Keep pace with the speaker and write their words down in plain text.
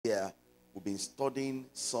we've been studying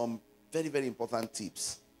some very, very important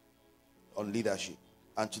tips on leadership.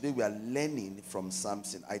 And today we are learning from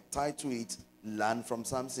Samson. I title it, Learn from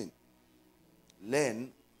Samson.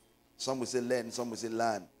 Learn, some will say learn, some will say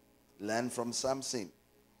learn. Learn from Samson.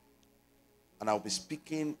 And I'll be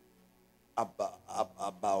speaking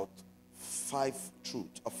about four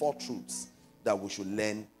truths that we should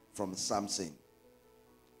learn from Samson.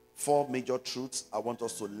 4 major truths I want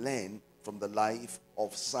us to learn from the life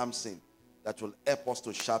of Samson that will help us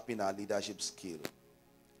to sharpen our leadership skill.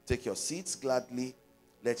 Take your seats gladly.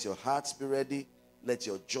 Let your hearts be ready. Let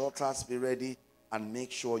your jotters be ready. And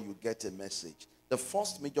make sure you get a message. The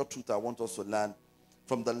first major truth I want us to learn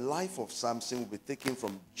from the life of Samson will be taken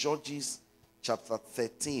from Judges chapter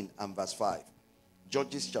 13 and verse 5.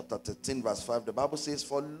 Judges chapter 13 verse 5. The Bible says,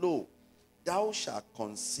 "For lo, thou shalt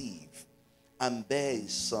conceive and bear a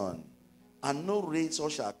son, and no razor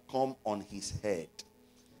shall come on his head.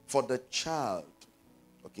 For the child,"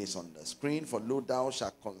 okay, it's on the screen, "for lo, thou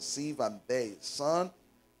shalt conceive and bear a son,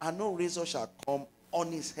 and no razor shall come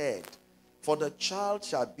on his head. For the child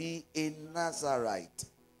shall be a Nazarite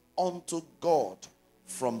unto God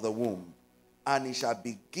from the womb, and he shall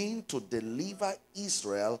begin to deliver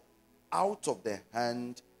Israel out of the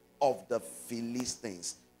hand of the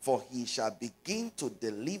Philistines. For he shall begin to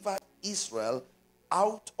deliver Israel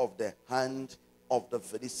out of the hand of the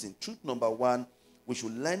Philistines." Truth number 1 we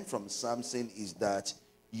should learn from Samson is that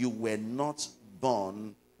you were not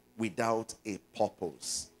born without a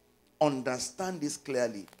purpose. Understand this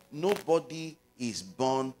clearly. Nobody is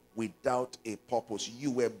born without a purpose.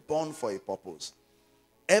 You were born for a purpose.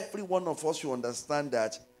 Every one of us should understand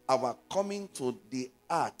that our coming to the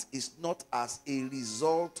earth is not as a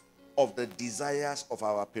result of the desires of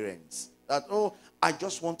our parents. That, oh, I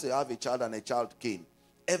just want to have a child and a child came.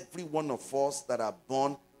 Every one of us that are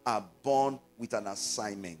born with an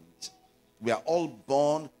assignment. We are all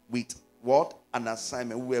born with what? An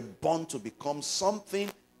assignment. We were born to become something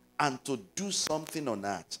and to do something on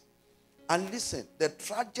earth. And listen, the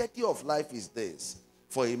tragedy of life is this: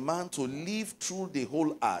 for a man to live through the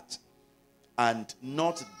whole earth and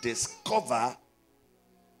not discover,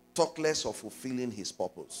 talk less of fulfilling his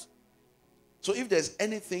purpose. So if there's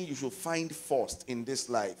anything you should find first in this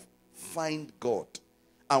life, find God.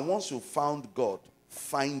 And once you found God,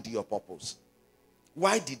 find your purpose.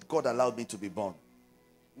 Why did God allow me to be born?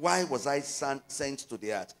 Why was I sent to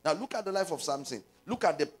the earth? Now look at the life of Samson. Look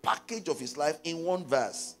at the package of his life in one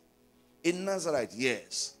verse. In Nazareth,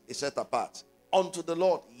 yes, he set apart. Unto the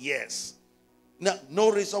Lord, yes. Now,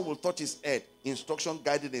 no razor will touch his head. Instruction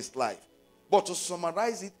guiding his life. But to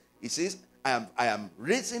summarize it, he says, I am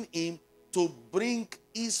raising him to bring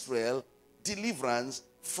Israel deliverance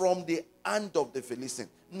from the hand of the Philistine.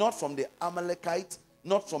 Not from the Amalekite,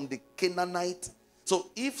 not from the Canaanite.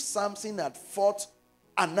 So if Samson had fought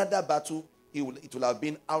another battle, it will have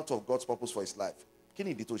been out of God's purpose for his life.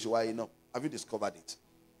 Have you discovered it?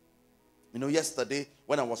 You know, yesterday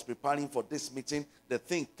when I was preparing for this meeting, the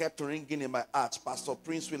thing kept ringing in my heart. Pastor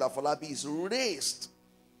Princewill Afolabi is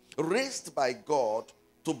raised by God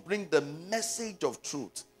to bring the message of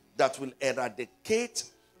truth that will eradicate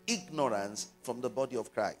ignorance from the body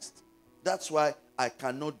of Christ. That's why I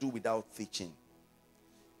cannot do without teaching.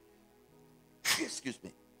 Excuse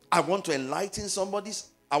me. I want to enlighten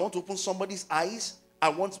I want to open somebody's eyes. I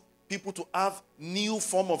want people to have new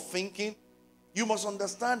form of thinking. You must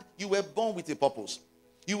understand you were born with a purpose.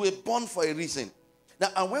 You were born for a reason. Now,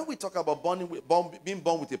 and when we talk about being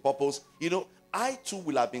born with a purpose, you know, I too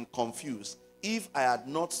will have been confused if I had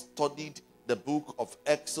not studied the book of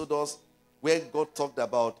Exodus where God talked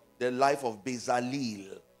about the life of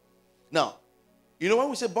Bezalel. Now, you know, when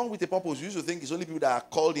we say born with a purpose, we used to think it's only people that are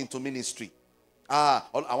called into ministry. I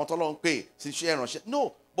want a long pay.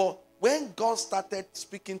 No, but when God started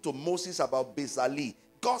speaking to Moses about Bezalel,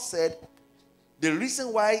 God said the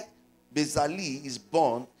reason why Bezalel is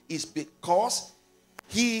born is because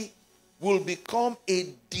he will become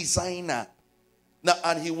a designer. Now,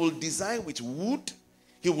 and he will design with wood,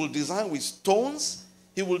 he will design with stones,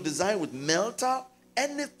 he will design with metal,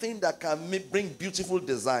 anything that can bring beautiful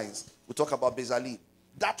designs. We talk about Bezalel.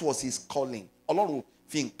 That was his calling.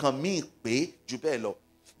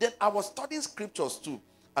 Then I was studying scriptures too,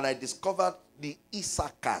 and I discovered the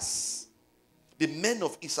Issachars, the men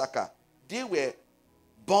of Issachar. They were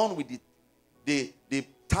born with the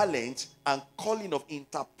talent and calling of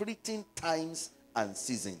interpreting times and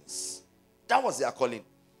seasons. That was their calling.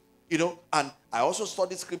 You know, and I also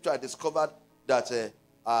studied scripture. I discovered that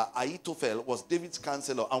Ahithophel was David's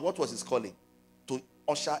counselor. And what was his calling? To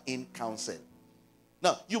usher in counsel.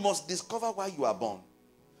 Now, you must discover why you are born.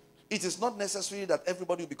 It is not necessary that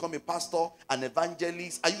everybody will become a pastor, an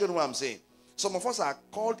evangelist. Are you getting what I'm saying? Some of us are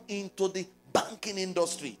called into the banking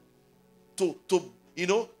industry to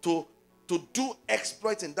do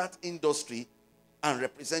exploits in that industry and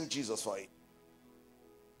represent Jesus for it.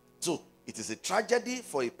 So it is a tragedy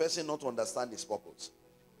for a person not to understand his purpose.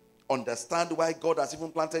 Understand why God has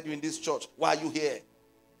even planted you in this church. Why are you here?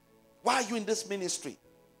 Why are you in this ministry?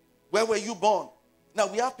 Where were you born? Now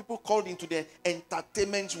we have people called into the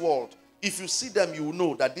entertainment world. If you see them, you will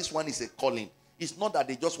know that this one is a calling. It's not that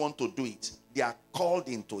they just want to do it. They are called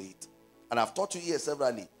into it. And I've taught you here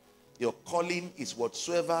severally. Your calling is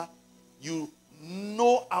whatsoever you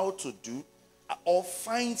know how to do or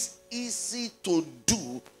finds easy to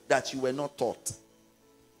do that you were not taught.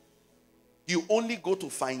 You only go to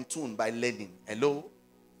fine-tune by learning. Hello?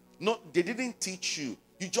 No, they didn't teach you.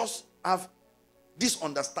 You just have this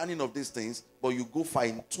understanding of these things, but you go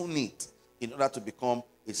fine-tune it in order to become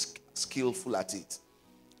skillful at it.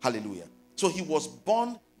 Hallelujah. So he was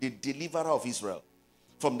born the deliverer of Israel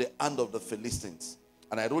from the hand of the Philistines.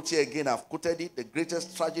 And I wrote here again, I've quoted it, the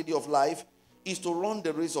greatest tragedy of life is to run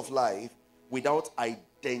the race of life without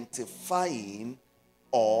identifying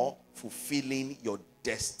or fulfilling your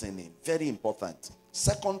destiny. Very important.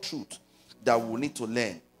 Second truth that we need to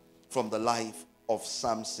learn from the life of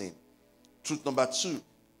Samson. Truth number 2.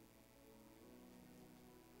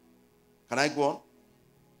 Can I go on?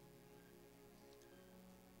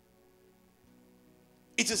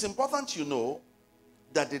 It is important you know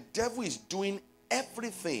that the devil is doing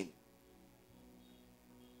everything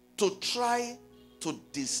to try to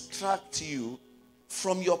distract you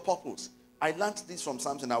from your purpose. I learned this from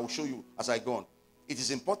Samson. I will show you as I go on. It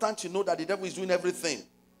is important to know that the devil is doing everything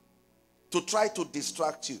to try to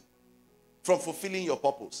distract you from fulfilling your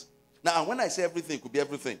purpose. Now, and when I say everything, it could be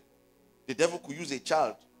everything. The devil could use a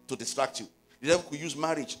child to distract you. The devil could use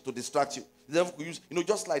marriage to distract you. The devil could use,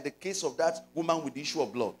 just like the case of that woman with the issue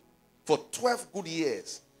of blood. For 12 good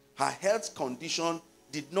years, her health condition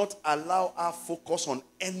did not allow her focus on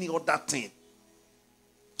any other thing.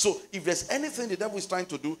 So if there's anything the devil is trying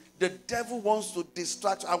to do, the devil wants to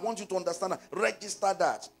distract you. I want you to understand that. Register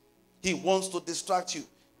that. He wants to distract you.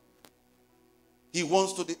 He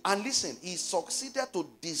wants to, and listen, he succeeded to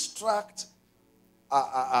distract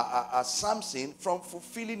Samson from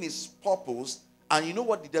fulfilling his purpose. And you know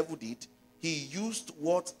what the devil did? He used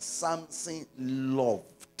what Samson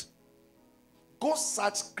loved. Go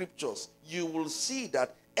search scriptures. You will see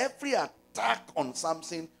that every attack on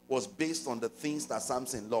Samson was based on the things that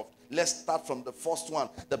Samson loved. Let's start from the first one.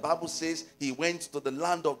 The Bible says he went to the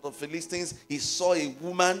land of the Philistines. He saw a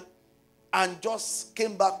woman and just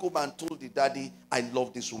came back home and told the daddy, I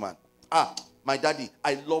love this woman. My daddy,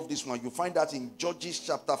 I love this one. You find that in Judges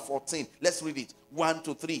chapter 14. Let's read it. 1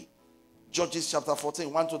 to 3. Judges chapter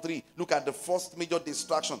 14, 1 to 3. Look at the first major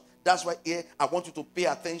distraction. That's why here I want you to pay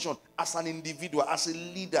attention as an individual, as a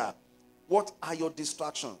leader. What are your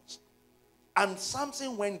distractions? And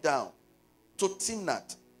Samson went down to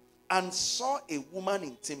Timnath and saw a woman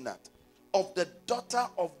in Timnath of the daughter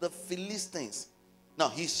of the Philistines. Now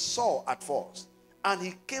he saw at first, and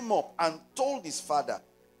he came up and told his father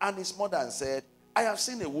and his mother and said, I have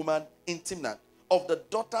seen a woman in Timnath of the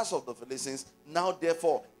daughters of the Philistines. Now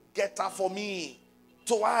therefore, get her for me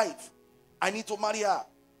to wife. I need to marry her.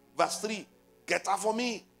 Verse 3, get her for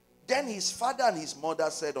me. Then his father and his mother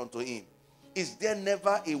said unto him, is there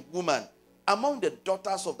never a woman among the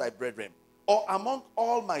daughters of thy brethren, or among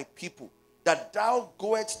all my people, that thou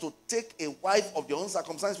goest to take a wife of your own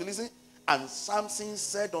circumcised Philistine? And Samson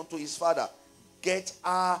said unto his father, get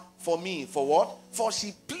her for me. For what? For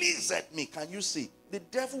she pleased me. Can you see? The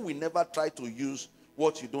devil will never try to use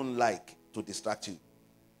what you don't like to distract you.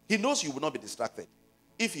 He knows you will not be distracted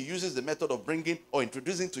if he uses the method of bringing or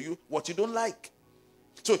introducing to you what you don't like.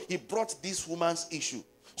 So he brought this woman's issue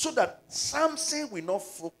so that Samson will not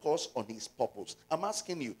focus on his purpose. I'm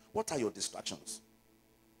asking you, what are your distractions?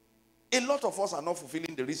 A lot of us are not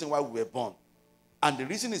fulfilling the reason why we were born. And the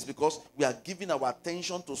reason is because we are giving our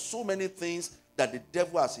attention to so many things that the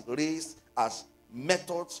devil has raised as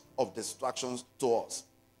methods of distractions to us.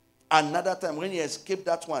 Another time when he escaped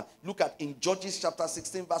that one, look at in Judges chapter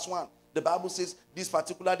 16 verse 1. The Bible says this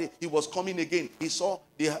particular day he was coming again. He saw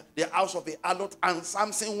the house of a harlot, and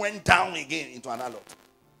Samson went down again into an harlot.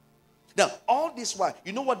 Now, all this while,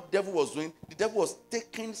 you know what the devil was doing? The devil was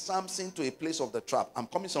taking Samson to a place of the trap. I'm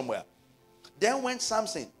coming somewhere. Then went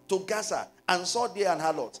Samson to Gaza and saw there an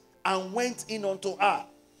harlot and went in unto her.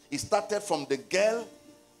 He started from the girl,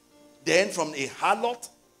 then from a harlot.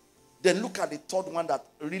 Then look at the third one that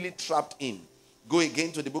really trapped him. Go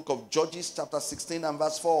again to the book of Judges chapter 16 and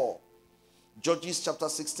verse 4. Judges chapter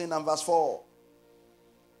 16 and verse 4.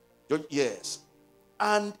 Yes.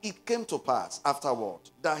 And it came to pass afterward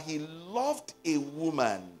that he loved a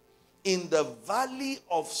woman in the valley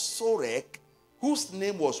of Sorek, whose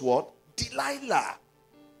name was what? Delilah.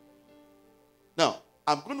 Now,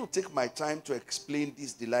 I'm going to take my time to explain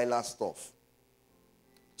this Delilah stuff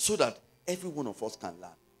so that every one of us can learn.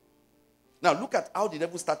 Now, look at how the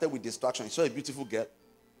devil started with distraction. He saw a beautiful girl.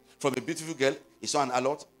 From a beautiful girl, he saw an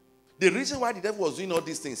harlot. The reason why the devil was doing all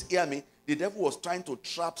these things, hear me, the devil was trying to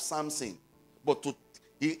trap Samson. But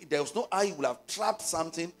there was no how he would have trapped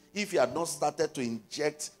something if he had not started to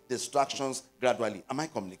inject distractions gradually. Am I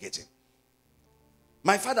communicating?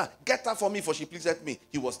 My father, get her for me, for she pleased me.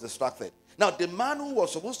 He was distracted. Now, the man who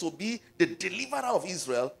was supposed to be the deliverer of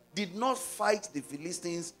Israel did not fight the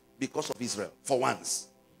Philistines because of Israel, for once.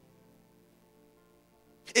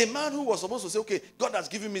 A man who was supposed to say, okay, God has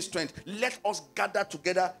given me strength. Let us gather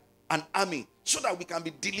together an army so that we can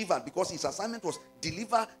be delivered, because his assignment was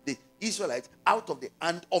deliver the Israelites out of the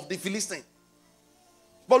hand of the Philistines.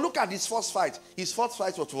 But look at his first fight. His first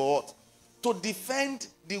fight was for what? To defend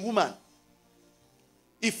the woman.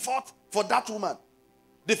 He fought for that woman.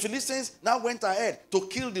 The Philistines now went ahead to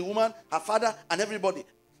kill the woman, her father, and everybody.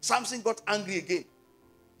 Samson got angry again.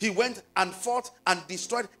 He went and fought and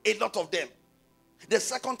destroyed a lot of them. The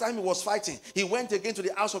second time he was fighting, he went again to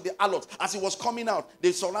the house of the harlot. As he was coming out,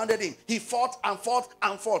 they surrounded him. He fought and fought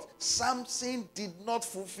and fought. Samson did not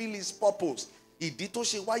fulfill his purpose. Do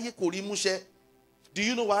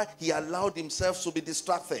you know why? He allowed himself to be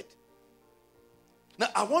distracted. Now,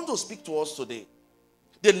 I want to speak to us today.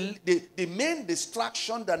 The main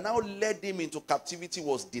distraction that now led him into captivity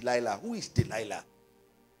was Delilah. Who is Delilah?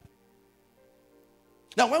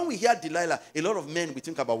 Now, when we hear Delilah, a lot of men, we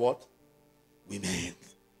think about what? Women.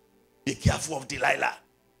 Be careful of Delilah.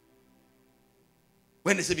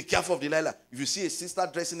 When they say be careful of Delilah, if you see a sister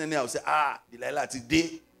dressing in there, I'll say, Delilah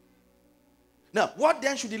today. Now, what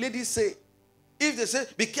then should the ladies say? If they say,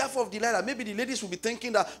 be careful of Delilah, maybe the ladies will be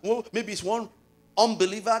thinking that, well, maybe it's one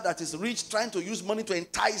unbeliever that is rich trying to use money to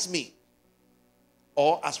entice me.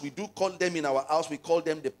 Or as we do call them in our house, we call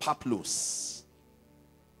them the paplos.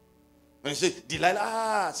 When you say,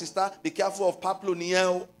 Delilah, sister, be careful of paplo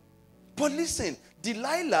niel. But listen,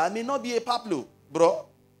 Delilah may not be a paplo, bro.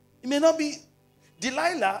 It may not be.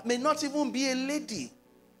 Delilah may not even be a lady.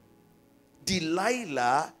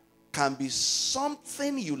 Delilah can be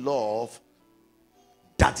something you love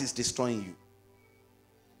that is destroying you.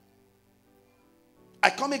 I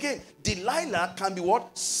come again. Delilah can be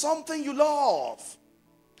what? Something you love.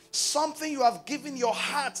 Something you have given your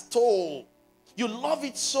heart to. You love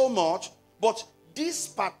it so much, but this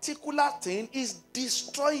particular thing is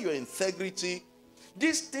destroying your integrity.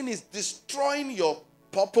 This thing is destroying your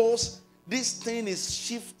purpose. This thing is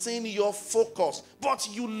shifting your focus, but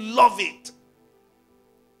you love it.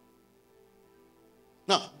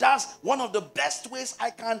 Now, that's one of the best ways I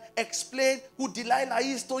can explain who Delilah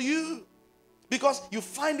is to you. Because you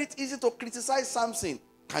find it easy to criticize Samson.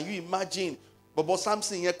 Can you imagine? But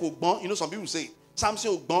Samson, you know, some people say,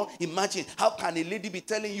 Samson, imagine, how can a lady be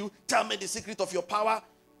telling you, tell me the secret of your power?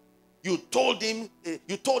 You told him,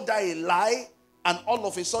 you told her a lie, and all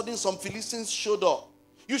of a sudden some Philistines showed up.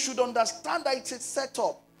 You should understand that it's a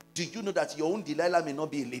setup. Do you know that your own Delilah may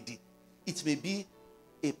not be a lady? It may be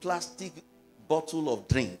a plastic bottle of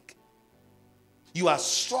drink. You are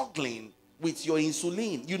struggling with your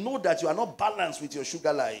insulin. You know that you are not balanced with your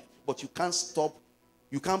sugar life, but you can't stop,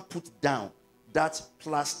 you can't put down that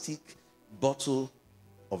plastic bottle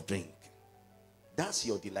of drink. That's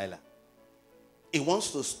your Delilah. It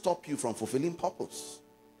wants to stop you from fulfilling purpose.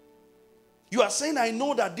 You are saying, I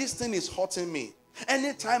know that this thing is hurting me.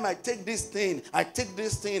 Anytime I take this thing, I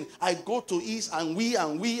go to east and we.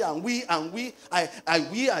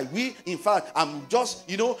 In fact, I'm just,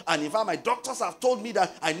 and in fact, my doctors have told me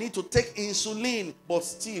that I need to take insulin. But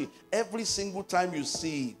still, every single time you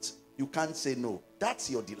see it, you can't say no. That's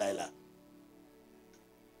your Delilah.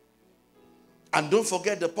 And don't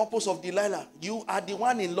forget the purpose of Delilah. You are the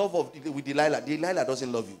one in love with Delilah. Delilah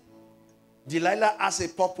doesn't love you. Delilah has a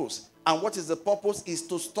purpose. And what is the purpose? Is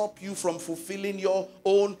to stop you from fulfilling your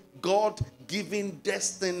own God-given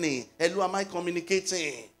destiny. Hello, am I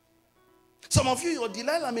communicating? Some of you, your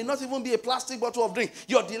Delilah may not even be a plastic bottle of drink.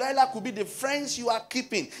 Your Delilah could be the friends you are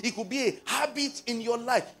keeping. It could be a habit in your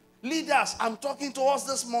life. Leaders, I'm talking to us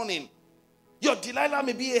this morning. Your Delilah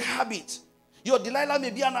may be a habit. Your Delilah may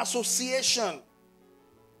be an association.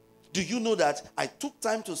 Do you know that I took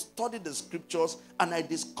time to study the scriptures and I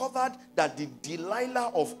discovered that the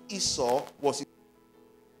Delilah of Esau was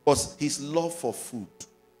his love for food.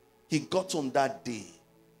 He got on that day.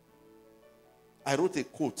 I wrote a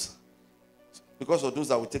quote because of those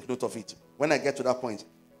that will take note of it. When I get to that point,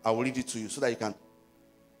 I will read it to you so that you can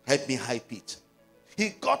help me hype it. He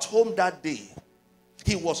got home that day.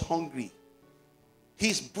 He was hungry.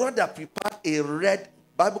 His brother prepared a red,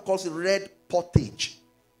 Bible calls it red pottage.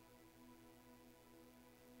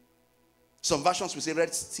 Some versions will say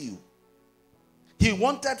red stew. He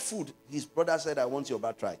wanted food. His brother said, I want your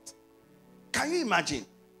birthright. Can you imagine?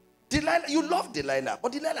 Delilah, you love Delilah,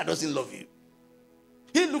 but Delilah doesn't love you.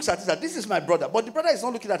 He looks at it as, this is my brother. But the brother is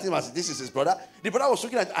not looking at him as, this is his brother. The brother was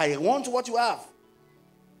looking at, I want what you have.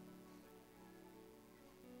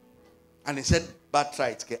 And he said,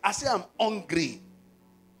 birthright. I say, I'm hungry.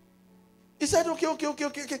 He said,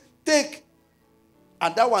 okay. Take.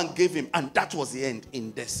 And that one gave him. And that was the end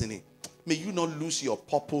in destiny. May you not lose your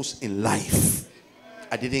purpose in life.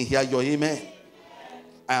 I didn't hear your amen.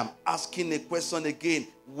 I am asking a question again.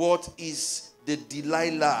 What is the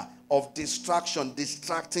Delilah of distraction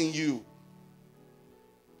distracting you?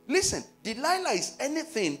 Listen, Delilah is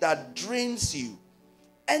anything that drains you,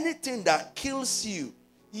 anything that kills you,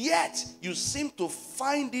 yet you seem to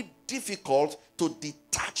find it difficult to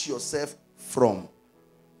detach yourself from.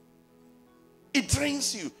 It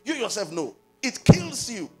drains you. You yourself know. It kills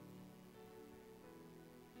you.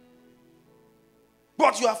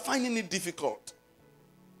 But you are finding it difficult.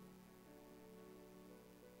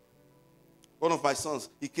 One of my sons,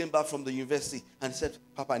 he came back from the university and said,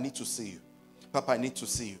 Papa, I need to see you. Papa, I need to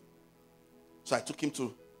see you. So I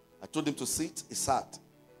told him to sit. He sat.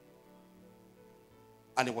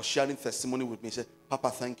 And he was sharing testimony with me. He said,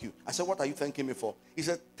 Papa, thank you. I said, what are you thanking me for? He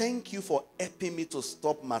said, thank you for helping me to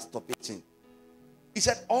stop masturbating. He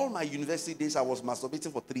said, all my university days, I was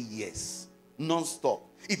masturbating for 3 years. Non-stop.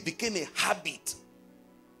 It became a habit.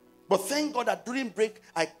 But thank God that during break,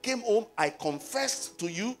 I came home, I confessed to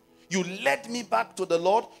you. You led me back to the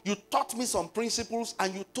Lord. You taught me some principles,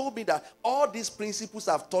 and you told me that all these principles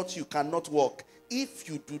I've taught you cannot work if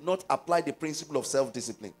you do not apply the principle of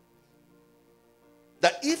self-discipline.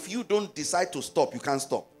 That if you don't decide to stop, you can't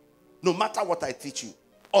stop. No matter what I teach you,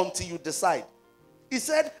 until you decide. He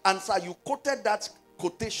said, and sir, you quoted that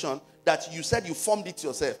quotation that you said you formed it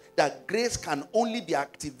yourself, that grace can only be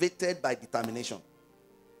activated by determination.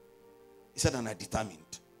 He said, and I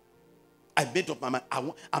determined. I made up my mind.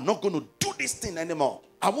 I'm not going to do this thing anymore.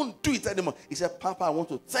 I won't do it anymore. He said, Papa, I want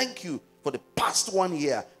to thank you for the past 1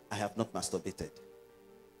 year. I have not masturbated.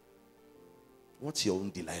 What's your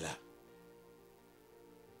own Delilah?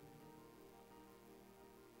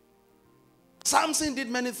 Samson did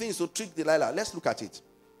many things to trick Delilah. Let's look at it.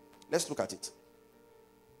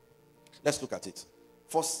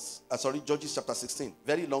 Judges chapter 16.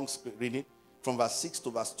 Very long reading from verse 6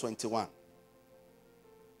 to verse 21.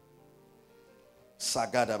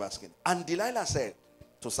 Sagada basket. And Delilah said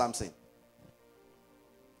to Samson,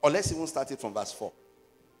 or let's even start it from verse 4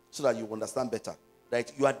 so that you understand better.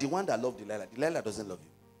 That you are the one that loved Delilah. Delilah doesn't love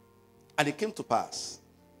you. And it came to pass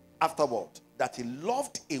afterward that he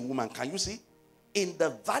loved a woman. Can you see? In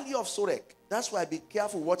the valley of Sorek. That's why be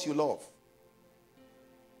careful what you love.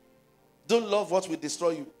 Don't love what will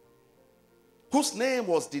destroy you. Whose name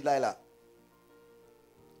was Delilah.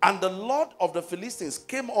 And the Lord of the Philistines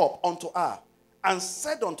came up unto her and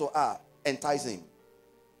said unto her, entice him,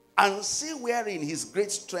 and see wherein his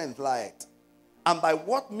great strength lieth, and by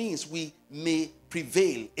what means we may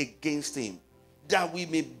prevail against him, that we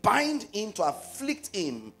may bind him to afflict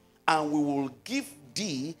him, and we will give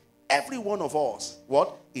thee, every one of us,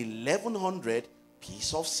 what? 1,100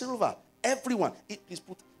 pieces of silver. Everyone. Please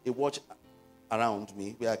put a watch around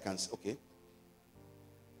me where I can see. Okay.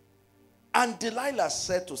 And Delilah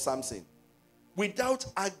said to Samson, without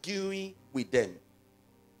arguing with them,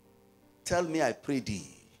 tell me, I pray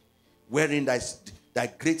thee, wherein thy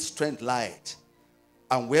great strength lieth,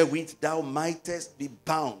 and wherewith thou mightest be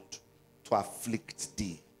bound to afflict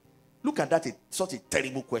thee. Look at that, such a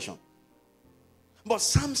terrible question. But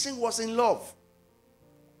Samson was in love.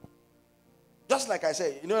 Just like I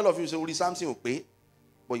said, a lot of you say, only Samson will pay,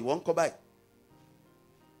 but you won't come by.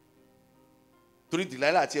 To read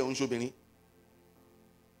Delilah at your own.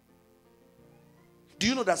 Do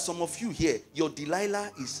you know that some of you here, your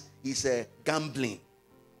Delilah is gambling?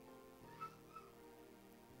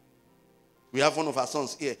 We have one of our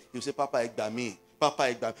sons here. He'll say, Papa, egba me.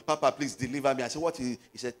 Papa, please deliver me. I said, what? He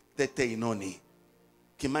said, Tete inoni.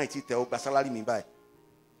 Kimaiti te ogba salary mi buy.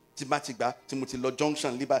 Timatigba, Timothy Law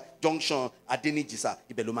Junction, Liba Junction, Adeni Jisa,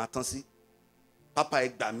 Ibeluma Tansi. Papa,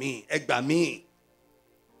 egba me.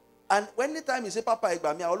 And when the time he say, Papa,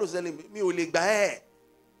 egba me, I always tell him, me ò lè gbà ẹ́.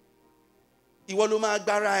 Ìwọ ló máa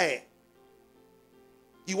gbára ẹ̀.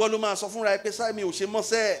 Ìwọ ló máa sọ fúnra ẹ pé sáà mi ò ṣe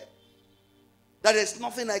mọ́sẹ́. That there's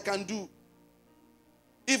nothing I can do.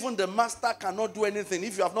 Even the master cannot do anything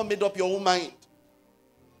if you have not made up your own mind.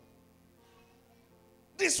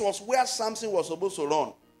 This was where Samson was supposed to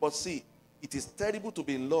run. But see, it is terrible to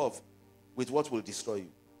be in love with what will destroy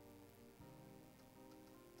you.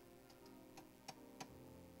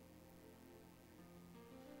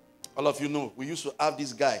 All of you know, we used to have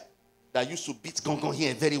this guy that used to beat Gong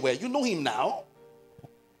here very well. You know him now?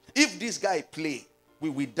 If this guy play,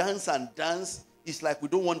 we dance and dance. It's like we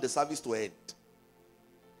don't want the service to end.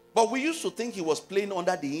 But we used to think he was playing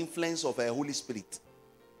under the influence of a Holy Spirit.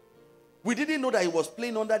 We didn't know that he was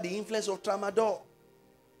playing under the influence of tramadol,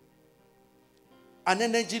 an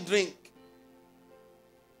energy drink.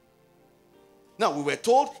 Now, we were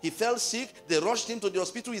told he fell sick. They rushed him to the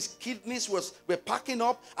hospital. His kidneys were packing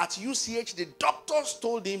up. At UCH, the doctors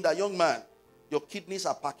told him that, young man, your kidneys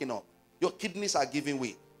are packing up. Your kidneys are giving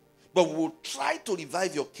way. But we will try to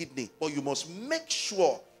revive your kidney. But you must make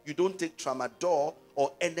sure you don't take tramadol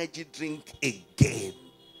or energy drink again.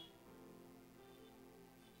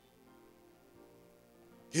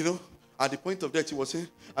 You know, at the point of death, he was saying,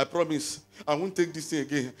 I promise, I won't take this thing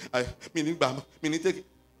again. Meaning take it.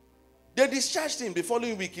 They discharged him the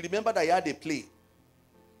following week. He remembered that he had a play.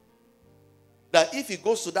 That if he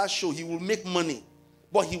goes to that show, he will make money.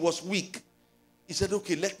 But he was weak. He said,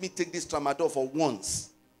 okay, let me take this tramadol for once.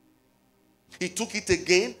 He took it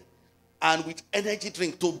again, and with energy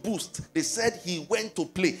drink to boost. They said he went to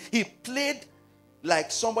play. He played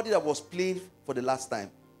like somebody that was playing for the last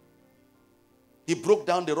time. He broke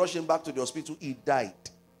down, they rushed him back to the hospital. He died.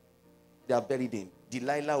 They have buried him.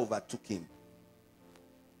 Delilah overtook him.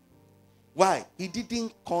 Why? He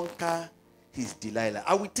didn't conquer his Delilah.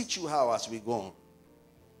 I will teach you how as we go on.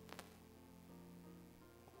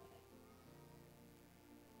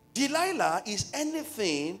 Delilah is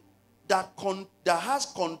anything that has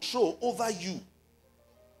control over you.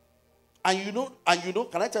 And you know,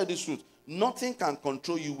 can I tell you the truth? Nothing can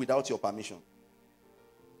control you without your permission.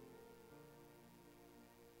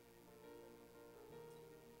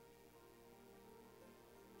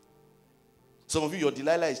 Some of you, your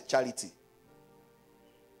Delilah is charity.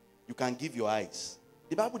 You can give your eyes.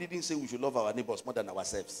 The Bible didn't say we should love our neighbors more than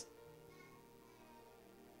ourselves.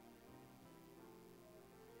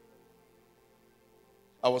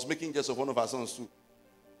 I was making jest of one of our sons too.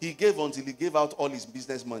 He gave until he gave out all his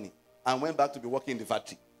business money and went back to be working in the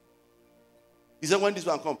factory. He said, when this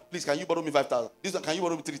one come, please, can you borrow me 5,000? This one, can you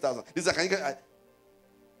borrow me 3,000? This one, can you get...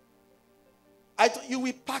 I thought you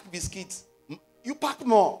will pack biscuits. You pack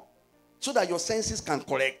more so that your senses can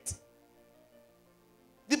correct.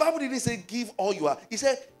 The Bible didn't say give all you are. He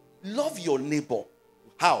said, love your neighbor.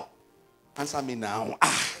 How? Answer me now.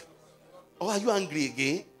 Oh, are you angry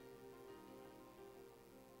again?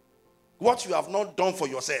 What you have not done for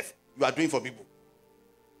yourself, you are doing for people.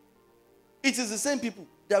 It is the same people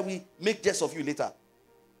that will make jest of you later.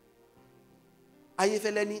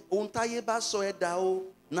 Ayefeleni, ontaye ba so eda o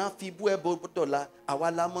na fibu ebo dola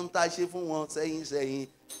awala montage fún wọn sẹ́yìn.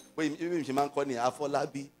 Pé mi ṣe man kọ ni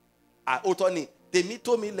Afolabi. Otoni, tèmi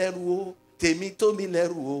tó mi lẹ́rù o, tèmi tó mi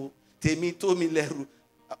lẹ́rù o, tèmi tó mi lẹ́rù.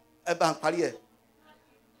 Ẹ bá ń parí ẹ̀.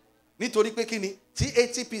 Nítorí pé kíni, tí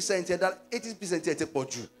 80% ẹ ti pọ̀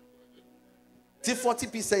jù. Tí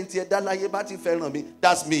 40% ẹ dá láyé bá ti fẹ́ràn mi,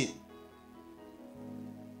 that's me.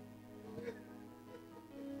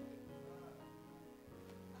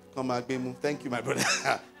 Come on, Gopemhq. Thank you, my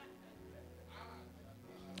brother.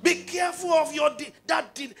 Be careful of your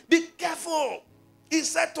deed. Be careful. He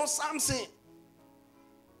said to Samson.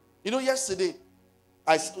 You know, yesterday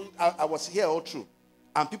I was here all through,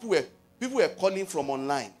 and people were calling from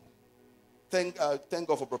online. Thank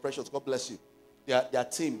God for Precious. God bless you. Their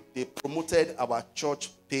team, they promoted our church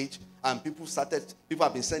page, and people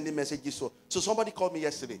have been sending messages. So somebody called me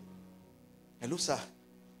yesterday. Hello, sir.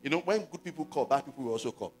 You know, when good people call, bad people will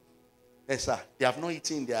also call. Yes, sir. They have not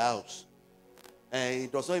eaten in their house. And he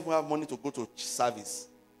does not even have money to go to service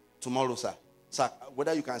tomorrow, sir. Sir,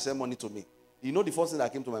 whether you can send money to me. You know the first thing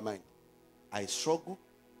that came to my mind? I struggle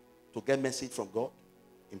to get message from God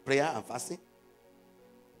in prayer and fasting.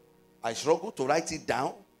 I struggle to write it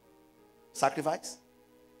down. Sacrifice.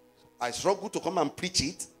 I struggle to come and preach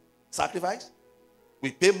it. Sacrifice.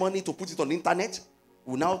 We pay money to put it on the internet.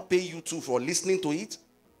 We now pay you too for listening to it.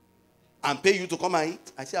 And pay you to come and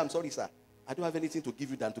eat. I say, I'm sorry, sir. I don't have anything to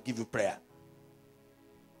give you than to give you prayer.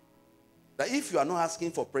 That if you are not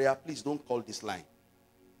asking for prayer, please don't call this line.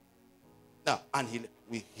 Now, and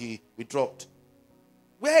we dropped.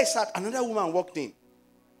 Where I sat, another woman walked in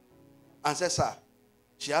and said, sir,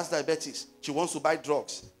 she has diabetes. She wants to buy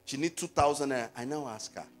drugs. She needs 2,000. I now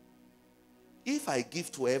ask her, if I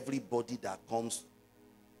give to everybody that comes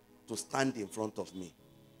to stand in front of me,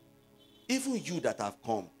 even you that have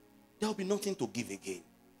come, there will be nothing to give again.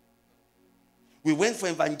 We went for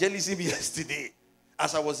evangelism yesterday.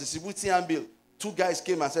 As I was distributing a bill, 2 guys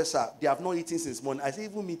came and said, sir, they have not eaten since morning. I said,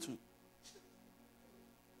 even me too.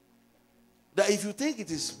 That if you think it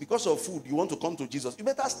is because of food you want to come to Jesus, you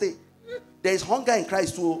better stay. There is hunger in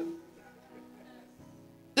Christ too.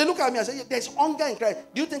 They look at me and say, there's hunger in Christ.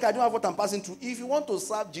 Do you think I don't have what I'm passing through? If you want to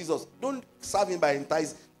serve Jesus, don't serve him by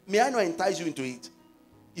entice. May I not entice you into it?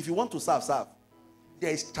 If you want to serve, serve. There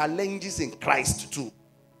is challenges in Christ too.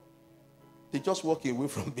 They just walk away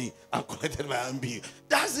from me and collected my own bill.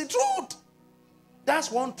 That's the truth.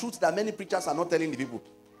 That's one truth that many preachers are not telling the people.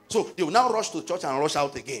 So they will now rush to church and rush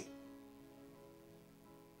out again.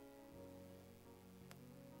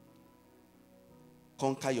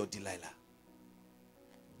 Conquer your Delilah.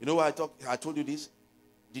 You know why I told you this?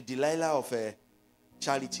 The Delilah of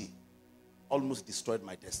charity almost destroyed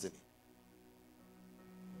my destiny.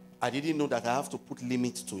 I didn't know that I have to put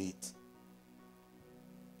limits to it.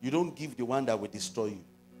 You don't give the one that will destroy you.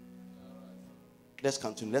 Let's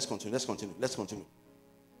continue. So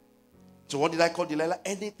what did I call Delilah?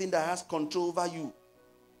 Anything that has control over you.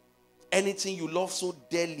 Anything you love so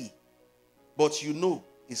dearly, but you know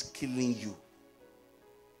is killing you.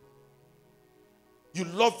 You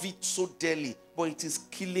love it so dearly, but it is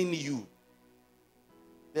killing you.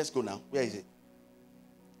 Let's go now. Where is it?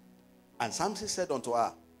 And Samson said unto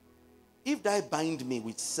her, if thou bind me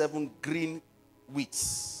with 7 green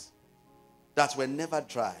wheats that were never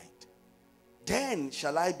dried, then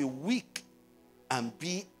shall I be weak and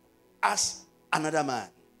be as another man.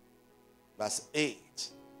 Verse 8.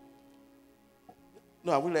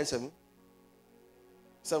 No, I will read 7.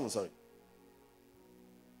 7, sorry.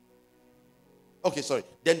 Okay, sorry.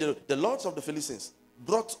 Then the lords of the Philistines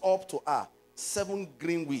brought up to her 7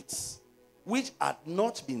 green wheats, which had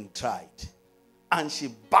not been tried, and she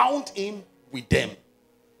bound him with them.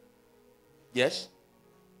 Yes?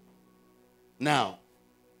 Now,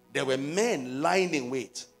 there were men lying in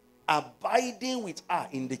wait, abiding with her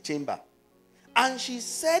in the chamber. And she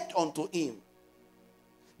said unto him,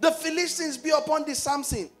 the Philistines be upon this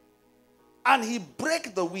Samson. And he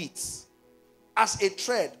brake the wheats as a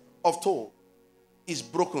thread of tow is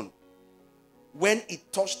broken when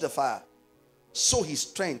it touched the fire. So his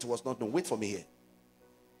strength was not known. Wait for me here.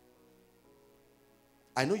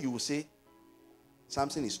 I know you will say,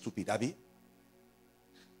 Samson is stupid, Abby.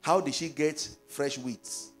 How did she get fresh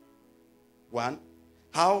wheats? 1.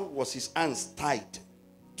 How was his hands tied?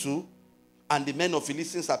 2. And the men of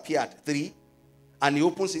Philistines appeared. 3. And I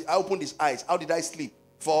opened his eyes. How did I sleep?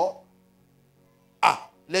 4.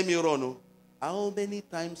 Let me run. Oh. How many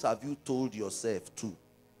times have you told yourself too,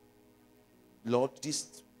 Lord,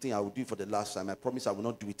 this thing I will do for the last time. I promise I will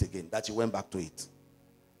not do it again. That you went back to it.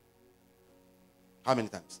 How many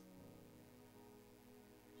times?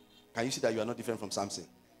 Can you see that you are not different from Samson?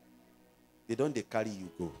 They carry you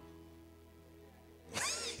go.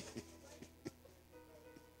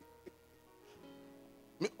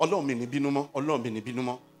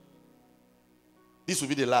 This will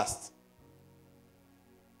be the last.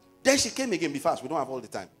 Then she came again. Be fast. We don't have all the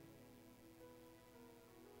time.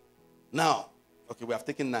 Now, okay, we have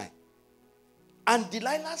taken 9. And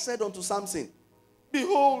Delilah said unto Samson,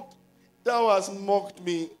 behold, thou hast mocked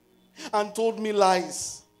me and told me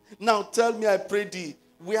lies. Now tell me, I pray thee,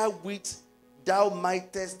 wherewith thou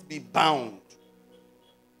mightest be bound.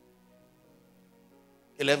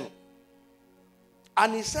 11.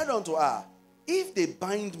 And he said unto her, if they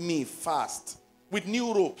bind me fast with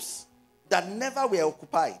new ropes that never were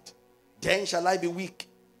occupied, then shall I be weak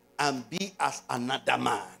and be as another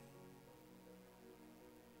man.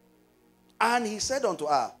 And he said unto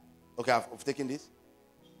her, okay, I've taken this.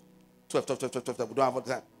 12. We don't have all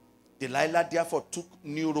the time. Delilah therefore took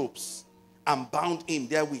new ropes and bound him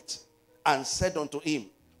therewith, and said unto him,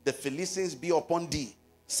 the Philistines be upon thee,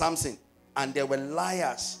 Samson. And there were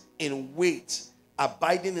liars in wait,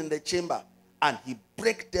 abiding in the chamber, and he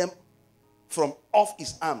brake them from off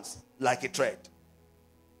his arms like a thread.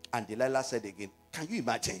 And Delilah said again, can you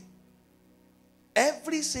imagine?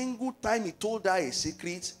 Every single time he told her a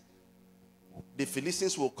secret, the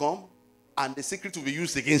Philistines will come and the secret will be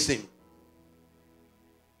used against him.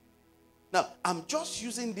 Now, I'm just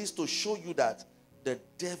using this to show you that the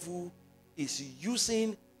devil is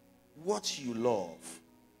using what you love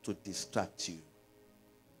to distract you.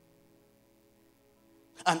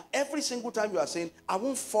 And every single time you are saying, I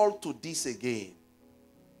won't fall to this again,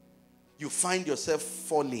 you find yourself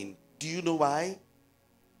falling. Do you know why?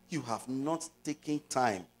 You have not taken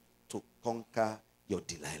time to conquer your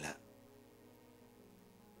Delilah.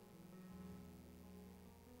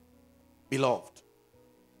 Beloved,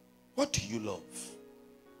 what do you love?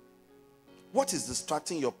 What is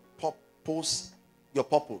distracting your purpose? Your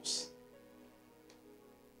purpose?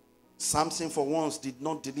 Samson, for once, did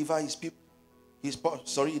not deliver his people.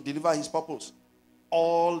 Deliver his purpose.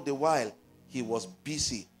 All the while, he was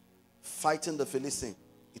busy fighting the Philistine.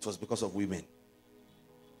 It was because of women.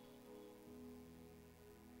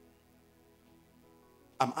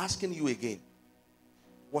 I'm asking you again,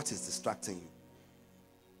 what is distracting you?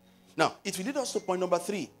 Now, it will lead us to point number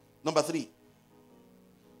three. Number three.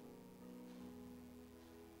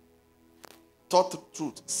 Third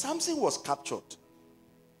truth. Samson was captured.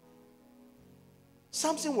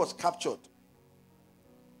 Samson was captured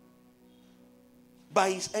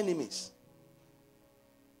by his enemies.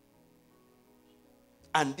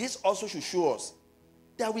 And this also should show us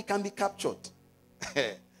that we can be captured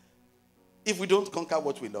if we don't conquer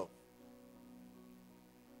what we love.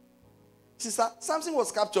 Sister, Samson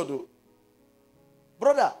was captured though.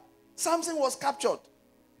 Brother, Samson was captured.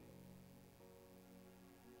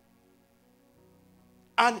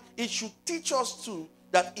 And it should teach us too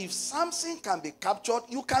that if Samson can be captured,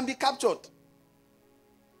 you can be captured.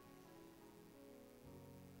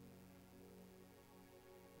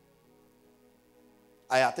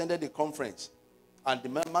 I attended a conference, and the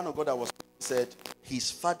man of God that was said,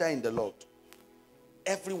 his father in the Lord,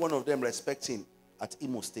 every one of them respect him at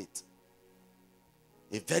Imo State.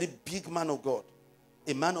 A very big man of God.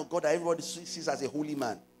 A man of God that everybody sees as a holy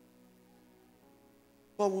man.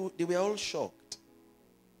 But they were all shocked.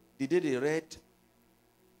 The day they read,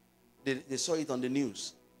 they saw it on the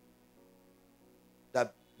news,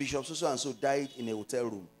 that Bishop so and so died in a hotel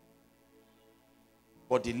room.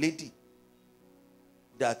 But the lady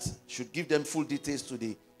that should give them full details to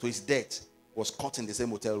his death was caught in the same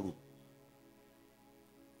hotel room.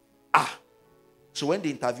 So when they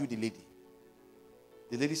interviewed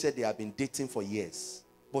the lady said they have been dating for years,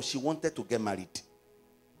 but she wanted to get married.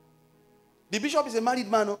 The bishop is a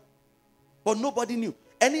married man, but nobody knew.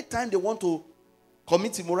 Anytime they want to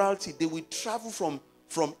commit immorality, they will travel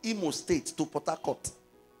from Imo State to Port Harcourt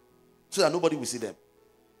so that nobody will see them.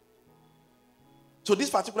 So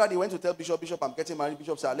this particular, they went to tell Bishop, I'm getting married.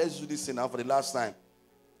 Bishop said, let's do this thing now for the last time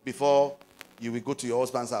before you will go to your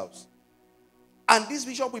husband's house. And this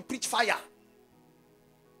bishop will preach fire.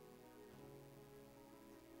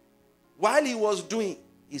 While he was doing,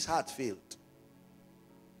 his heart failed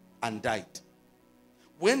and died.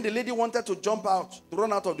 When the lady wanted to jump out, to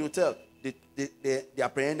run out of the hotel, they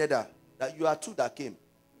apprehended her. That you are two that came.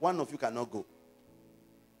 One of you cannot go.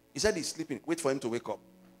 He said he's sleeping. Wait for him to wake up.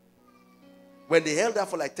 When they held her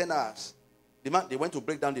for like 10 hours, they went to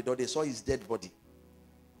break down the door. They saw his dead body.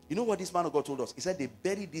 You know what this man of God told us? He said they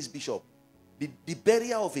buried this bishop. The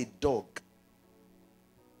burial of a dog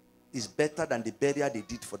is better than the burial they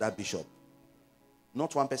did for that bishop.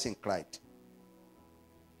 Not one person cried.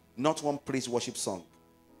 Not one praise worship song.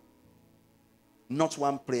 Not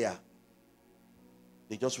one prayer.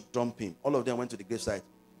 They just dump him. All of them went to the graveside,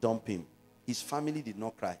 dump him. His family did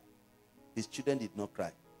not cry. His children did not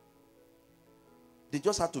cry. They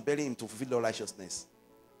just had to bury him to fulfill all righteousness.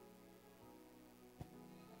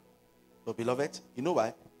 But beloved, you know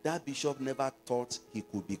why? That bishop never thought he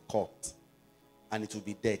could be caught and it would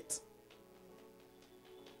be death.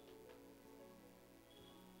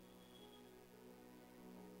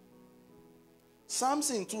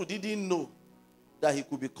 Samson too didn't know that he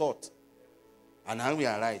could be caught and hang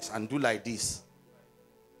arise and do like this.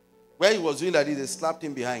 When he was doing like this, they slapped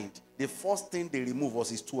him behind. The first thing they removed was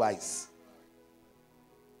his two eyes.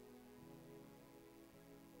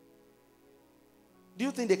 Do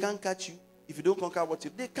you think they can't catch you if you don't conquer what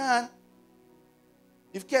you... They can.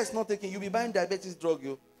 If care is not taken, you'll be buying diabetes drug,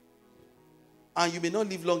 and you may not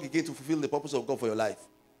live long again to fulfill the purpose of God for your life.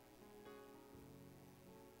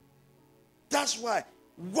 That's why,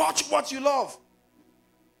 watch what you love.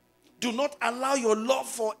 Do not allow your love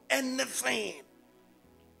for anything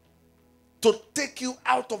to take you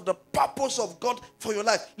out of the purpose of God for your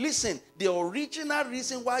life. Listen, the original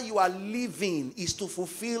reason why you are living is to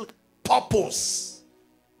fulfill purpose.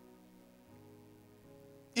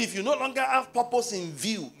 If you no longer have purpose in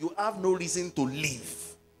view, you have no reason to live.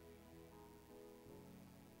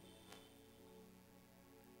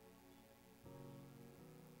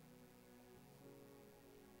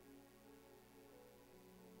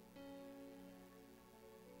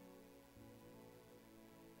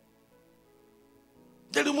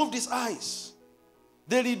 They removed his eyes.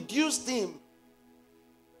 They reduced him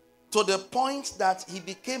to the point that he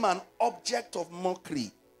became an object of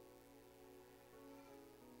mockery.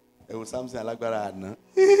 Don't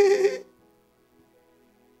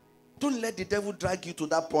let the devil drag you to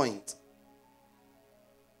that point.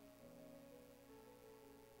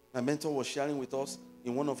 My mentor was sharing with us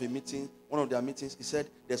in one of their meetings. He said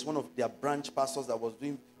there's one of their branch pastors that was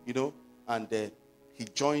doing, and he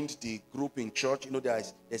joined the group in church.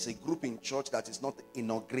 There's a group in church that is not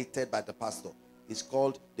inaugurated by the pastor. It's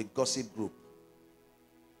called the gossip group.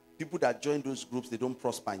 People that join those groups, they don't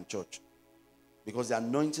prosper in church because the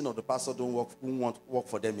anointing of the pastor won't work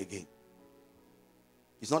for them again.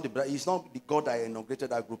 It's not the God that inaugurated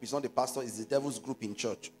that group. It's not the pastor. It's the devil's group in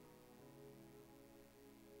church.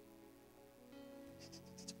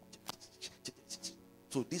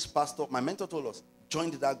 So this pastor, my mentor told us,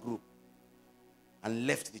 joined that group and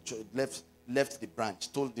left the church, left the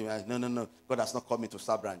branch. Told them, no, God has not called me to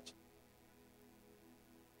start branch.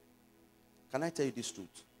 Can I tell you this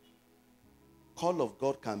truth? Call of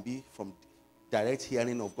God can be from direct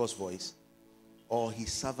hearing of God's voice, or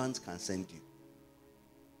his servant can send you.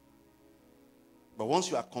 But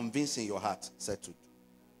once you are convinced in your heart, settled.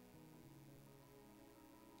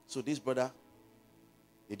 So this brother,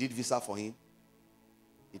 they did visa for him.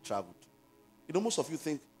 He traveled. Most of you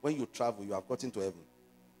think when you travel, you have gotten to heaven.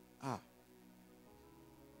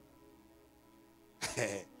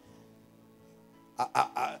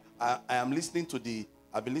 I've been listening to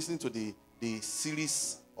the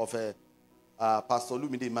series of Pastor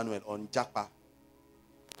Lumide Emmanuel on Japa.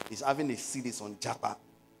 He's having a series on Japa.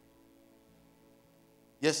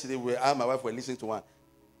 Yesterday, I and my wife were listening to one.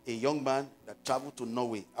 A young man that traveled to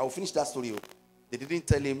Norway. I will finish that story. They didn't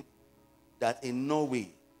tell him that in Norway,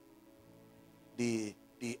 the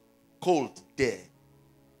cold there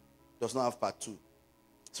does not have part 2.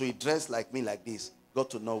 So he dressed like me like this, got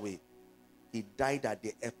to Norway. He died at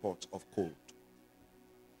the airport of cold.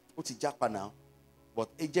 What's Japan now? But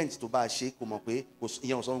agents to buy a shake,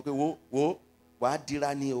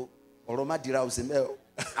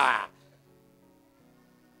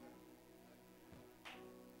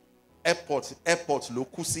 airport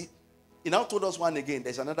Lokusi. He now told us one again.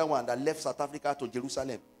 There's another one that left South Africa to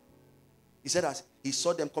Jerusalem. He said as he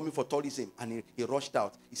saw them coming for tourism and he rushed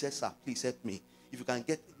out. He said, sir, please help me. If you can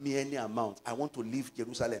get me any amount, I want to leave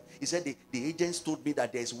Jerusalem. He said the agents told me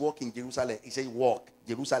that there is work in Jerusalem. He said, work,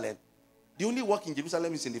 Jerusalem. The only work in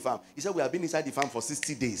Jerusalem is in the farm. He said, we have been inside the farm for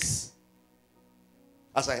 60 days.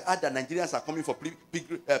 As I heard that Nigerians are coming for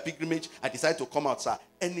pilgrimage, I decided to come out, sir.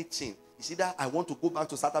 Anything. You see that I want to go back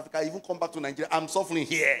to South Africa, even come back to Nigeria. I'm suffering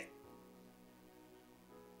here.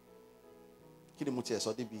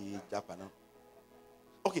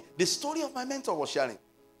 Okay, the story of my mentor was sharing.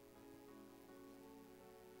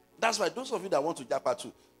 That's why those of you that want to Japa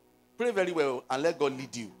too, pray very well and let God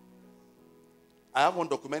lead you. I have one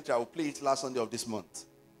documentary. I will play it last Sunday of this month.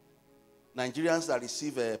 Nigerians that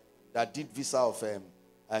that did visa of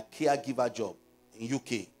a caregiver job in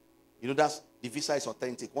UK. That's the visa is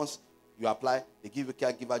authentic. Once you apply, they give you a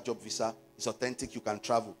caregiver job visa. It's authentic. You can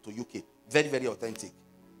travel to UK. Very, very authentic.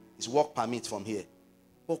 It's work permit from here.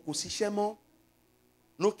 But no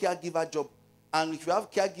caregiver job. And if you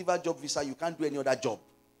have caregiver job visa, you can't do any other job.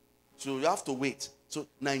 So you have to wait. So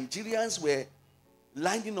Nigerians were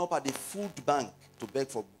lining up at the food bank to beg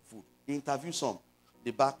for food. They interviewed some.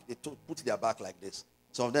 They put their back like this.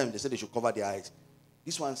 Some of them, they said they should cover their eyes.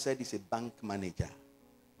 This one said he's a bank manager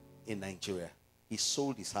in Nigeria. He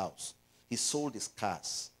sold his house. He sold his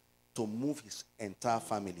cars to move his entire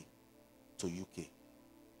family to UK.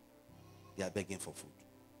 They are begging for food.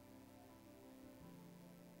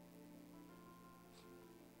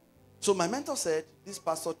 So my mentor said, this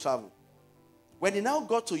pastor traveled. When he now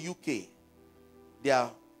got to UK, their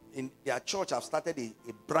church have started a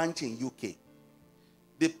branch in UK.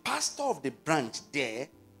 The pastor of the branch there,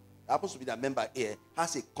 happens to be the member here,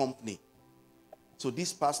 has a company. So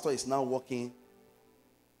this pastor is now working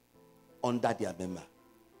under their member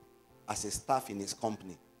as a staff in his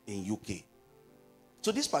company in UK.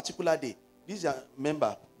 So this particular day, this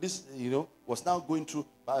member, was now going through,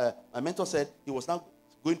 my mentor said he was now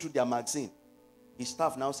going through their magazine. His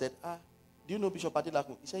staff now said, do you know Bishop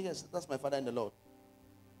Adelaku? He said, yes, that's my father in the Lord.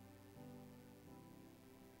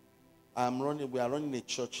 We are running a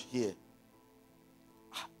church here.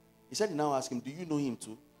 He said, he now asked him, do you know him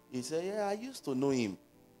too? He said, yeah, I used to know him.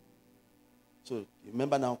 So the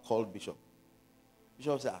member now called Bishop.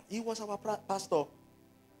 Bishop said, he was our pastor.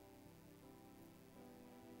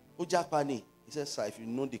 Ujapani. He said, sir, if you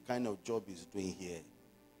know the kind of job he's doing here,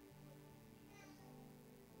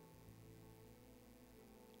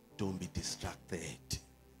 don't be distracted.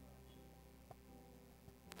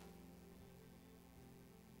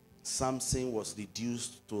 Samson was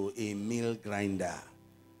reduced to a mill grinder.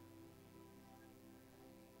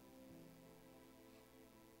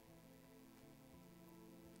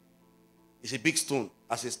 It's a big stone.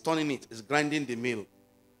 As he's turning it, it's grinding the mill.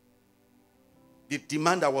 the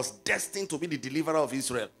man that was destined to be the deliverer of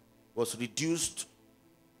Israel was reduced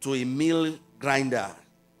to a mill grinder.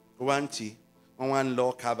 One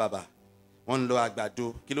law kababa, one law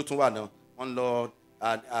agbado, kilotunwa, one law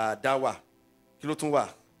dawa, kilotunwa,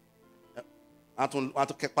 atun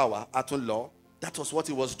kepawa, atun law. That was what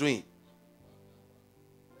he was doing.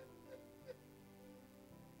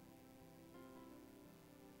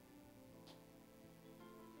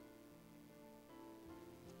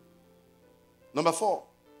 Number 4.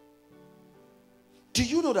 Do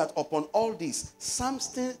you know that upon all this,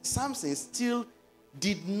 Samson still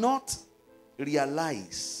did not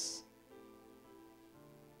realize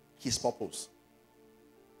his purpose?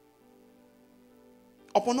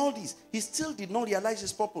 Upon all this, he still did not realize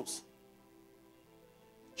his purpose.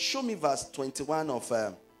 Show me verse 21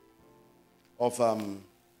 of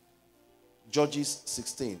Judges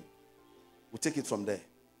 16. We'll take it from there.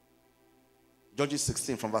 Judges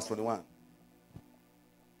 16 from verse 21.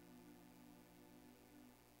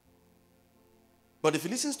 But the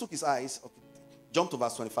Philistines took his eyes. Okay, jump to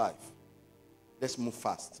verse 25. Let's move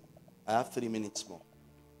fast. I have 3 minutes more.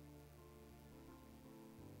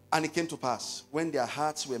 And it came to pass, when their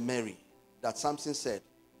hearts were merry, that Samson said,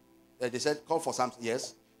 they said, call for Samson.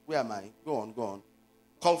 Yes, where am I? Go on, go on.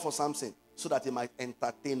 Call for Samson, so that he might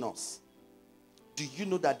entertain us. Do you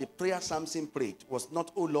know that the prayer Samson prayed was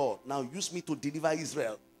not, oh Lord, now use me to deliver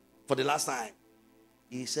Israel for the last time?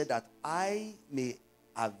 He said that I may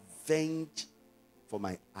avenge for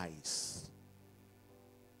my eyes.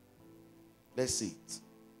 Let's see it.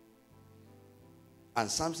 And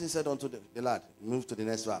Samson said unto the lad, move to the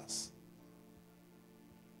next verse.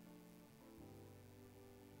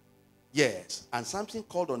 Yes. And Samson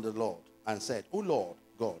called on the Lord and said, O Lord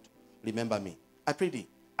God, remember me, I pray thee,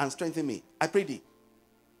 and strengthen me, I pray thee.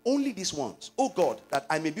 Only this once, O God, that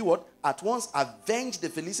I may be what? At once avenge the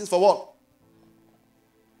Philistines for what?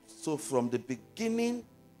 So from the beginning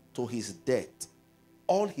to his death,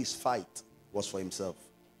 all his fight was for himself.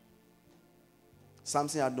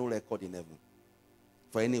 Samson had no record in heaven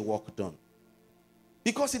for any work done,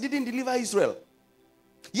 because he didn't deliver Israel.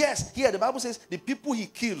 Yes, here the Bible says the people he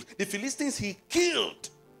killed, the Philistines he killed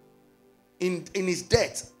in his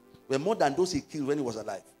death, were more than those he killed when he was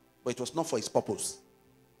alive. But it was not for his purpose.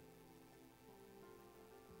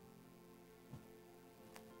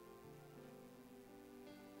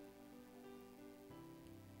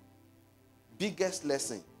 Biggest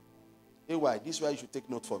lesson. Hey, why? This is why you should take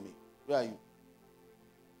note for me. Where are you?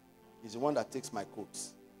 He's the one that takes my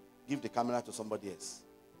quotes. Give the camera to somebody else.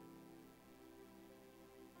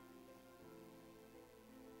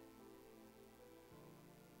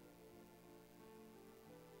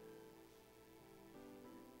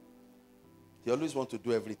 You always want to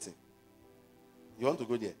do everything. You want to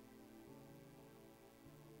go there?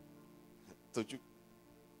 Don't you?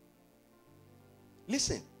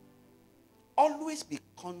 Listen. Always be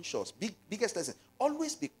conscious. Biggest lesson.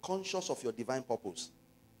 Always be conscious of your divine purpose.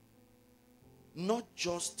 Not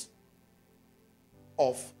just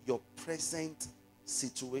of your present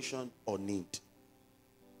situation or need.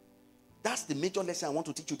 That's the major lesson I want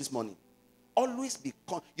to teach you this morning. Always be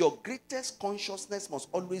your greatest consciousness must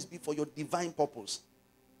always be for your divine purpose.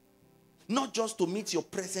 Not just to meet your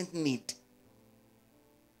present need.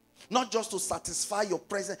 Not just to satisfy your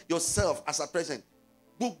present yourself as a present.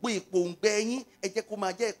 Gbogbo ìpòǹgbẹ yín ẹ jẹ́ kó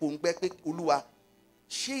máa jẹ́ ìpòǹgbẹ pé Olúwa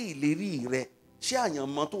ṣé ìlérí rẹ ṣé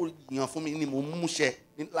àyànmọ́ tó yàn fún mi ni mo mú ṣẹ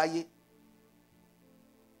láyé.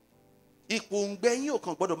 Ìpòǹgbẹ yín ò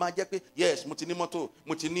kàn gbọ́dọ̀ máa jẹ́ pé yes mo ti ní mọ́tò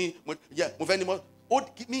mo ti ní mo fẹ́ ní mọ́tò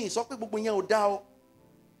mi sọ pé gbogbo yẹn ò dá o.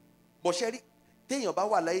 Bó ṣe rí téèyàn bá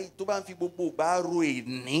wà láyé tó bá ń fi gbogbo ìgbà ro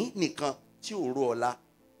èní nìkan tí ò ro ọ̀la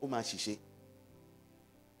ó máa ṣìṣe.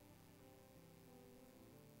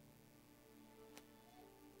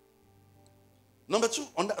 Number 2,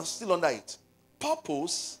 still under it.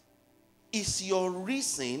 Purpose is your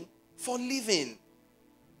reason for living.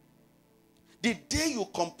 The day you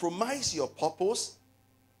compromise your purpose,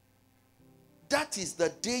 that is the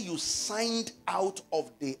day you signed out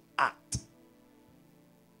of the act.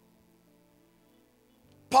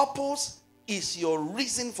 Purpose is your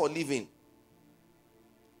reason for living.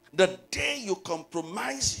 The day you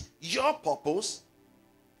compromise your purpose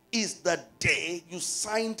is the day you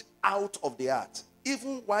signed out of the act.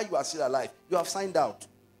 Even while you are still alive, you have signed out.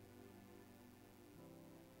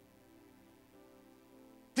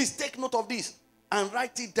 Please take note of this and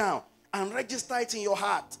write it down and register it in your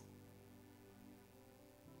heart.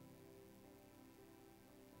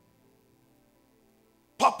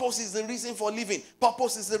 Purpose is the reason for living.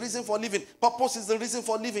 Purpose is the reason for living. Purpose is the reason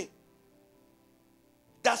for living.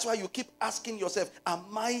 That's why you keep asking yourself, am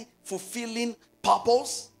I fulfilling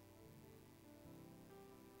purpose.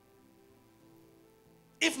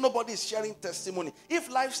 If nobody is sharing testimony, if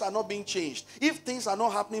lives are not being changed, if things are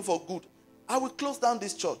not happening for good, I will close down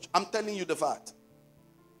this church. I'm telling you the fact.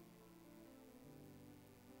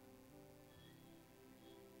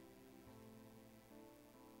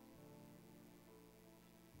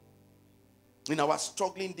 In our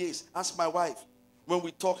struggling days, ask my wife, when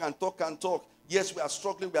we talk and talk and talk, yes, we are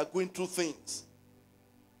struggling, we are going through things.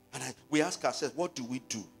 And we ask ourselves, what do we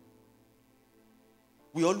do?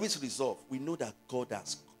 We always resolve. We know that God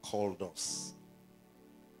has called us.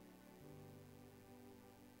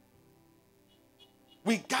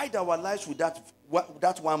 We guide our lives with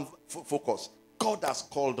that one focus. God has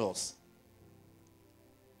called us.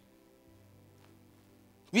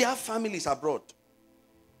 We have families abroad.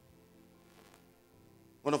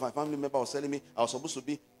 One of my family members was telling me I was supposed to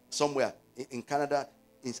be somewhere in Canada.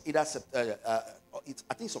 It's either I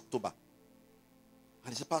think it's October.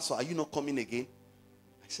 And he said, Pastor, are you not coming again?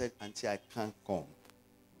 I said, Auntie, I can't come.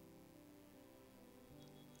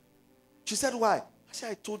 She said, why? I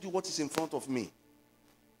said, I told you what is in front of me.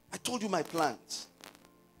 I told you my plans.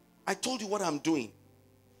 I told you what I'm doing.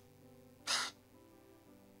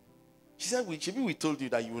 She said, we told you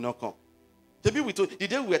that you will not come. The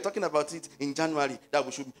day we were talking about it in January, that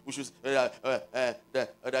we should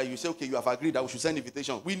that you say, okay, you have agreed that we should send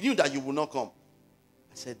invitation. We knew that you will not come.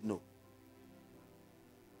 I said, no.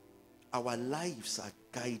 Our lives are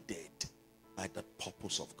guided by the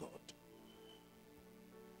purpose of God.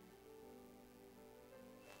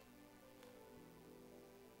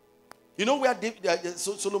 You know where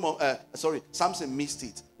Samson missed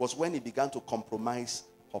it was when he began to compromise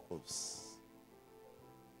purpose.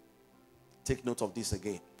 Take note of this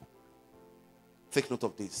again. Take note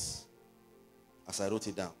of this as I wrote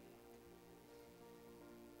it down.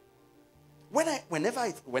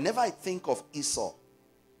 Whenever I think of Esau,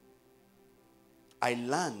 I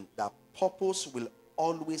learn that purpose will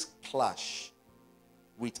always clash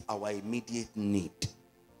with our immediate need.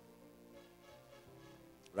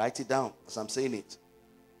 Write it down as I'm saying it.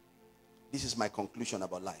 This is my conclusion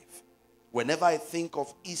about life. Whenever I think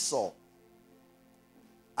of Esau,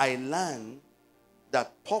 I learn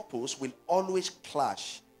that purpose will always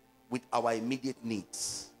clash with our immediate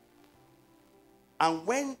needs. And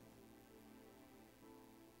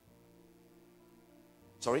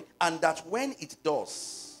that when it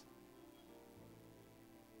does,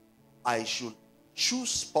 I should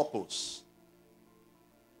choose purpose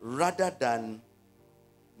rather than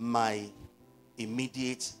my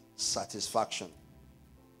immediate satisfaction.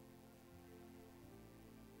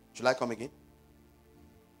 Should I come again?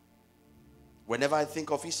 Whenever I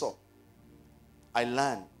think of Esau, I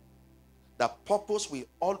learn that purpose will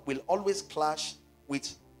always clash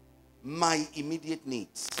with my immediate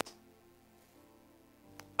needs.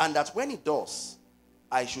 And that when it does,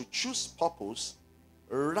 I should choose purpose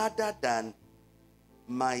rather than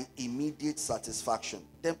my immediate satisfaction.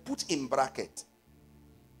 Then put in bracket,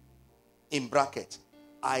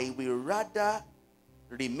 I will rather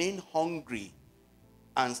remain hungry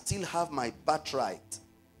and still have my birthright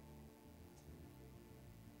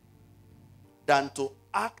than to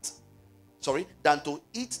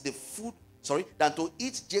eat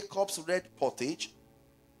Jacob's red pottage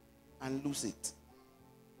and lose it.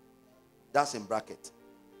 That's in bracket.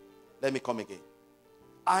 Let me come again.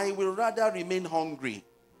 I will rather remain hungry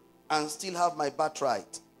and still have my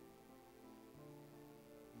birthright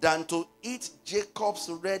than to eat Jacob's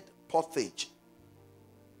red pottage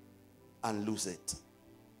and lose it.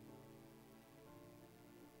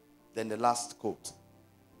 Then the last quote.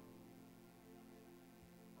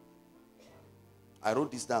 I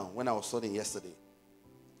wrote this down when I was studying yesterday.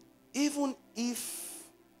 Even if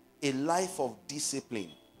a life of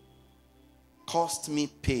discipline cost me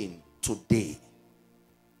pain today,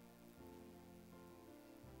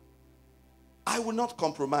 I will not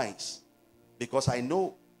compromise, because I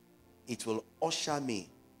know it will usher me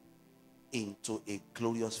into a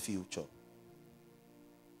glorious future.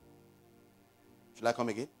 Should I come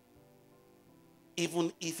again?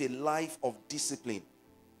 Even if a life of discipline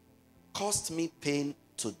cost me pain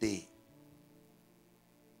today,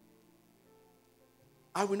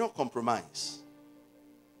 I will not compromise,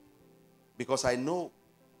 because I know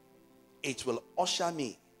it will usher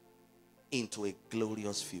me into a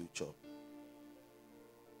glorious future.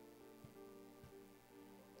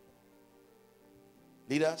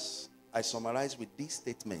 Leaders, I summarize with this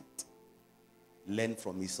statement: learn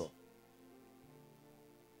from Esau.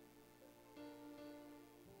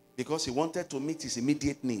 Because he wanted to meet his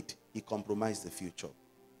immediate need, he compromised the future.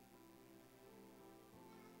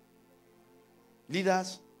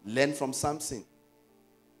 Leaders, learn from Samson.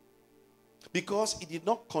 Because he did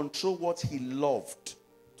not control what he loved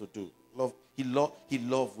to do. He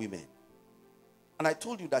loved women. And I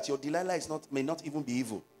told you that your Delilah may not even be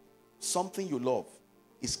evil. Something you love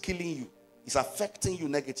is killing you. It's affecting you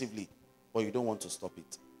negatively. But you don't want to stop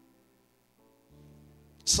it.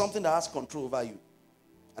 Something that has control over you.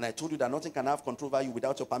 And I told you that nothing can have control over you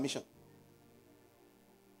without your permission.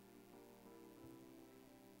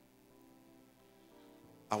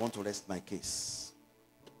 I want to rest my case.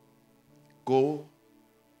 Go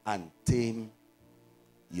and tame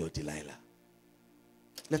your Delilah.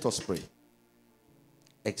 Let us pray.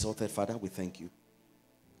 Exalted Father, we thank you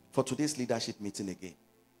for today's leadership meeting again.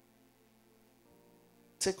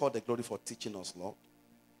 Take all the glory for teaching us, Lord.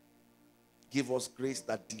 Give us grace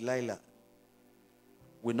that Delilah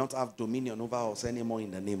will not have dominion over us anymore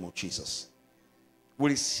in the name of Jesus.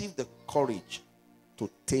 We receive the courage to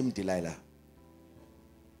tame Delilah.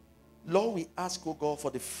 Lord, we ask, oh God,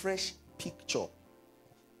 for the fresh picture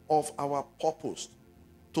of our purpose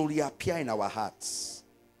to reappear in our hearts,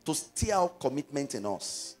 to stir out commitment in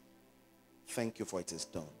us. Thank you for it is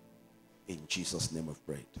done. In Jesus' name we've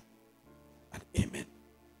prayed. And amen.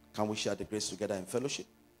 Can we share the grace together in fellowship?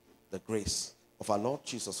 The grace of our Lord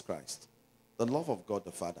Jesus Christ, the love of God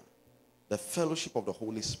the Father, the fellowship of the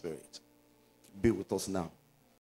Holy Spirit be with us now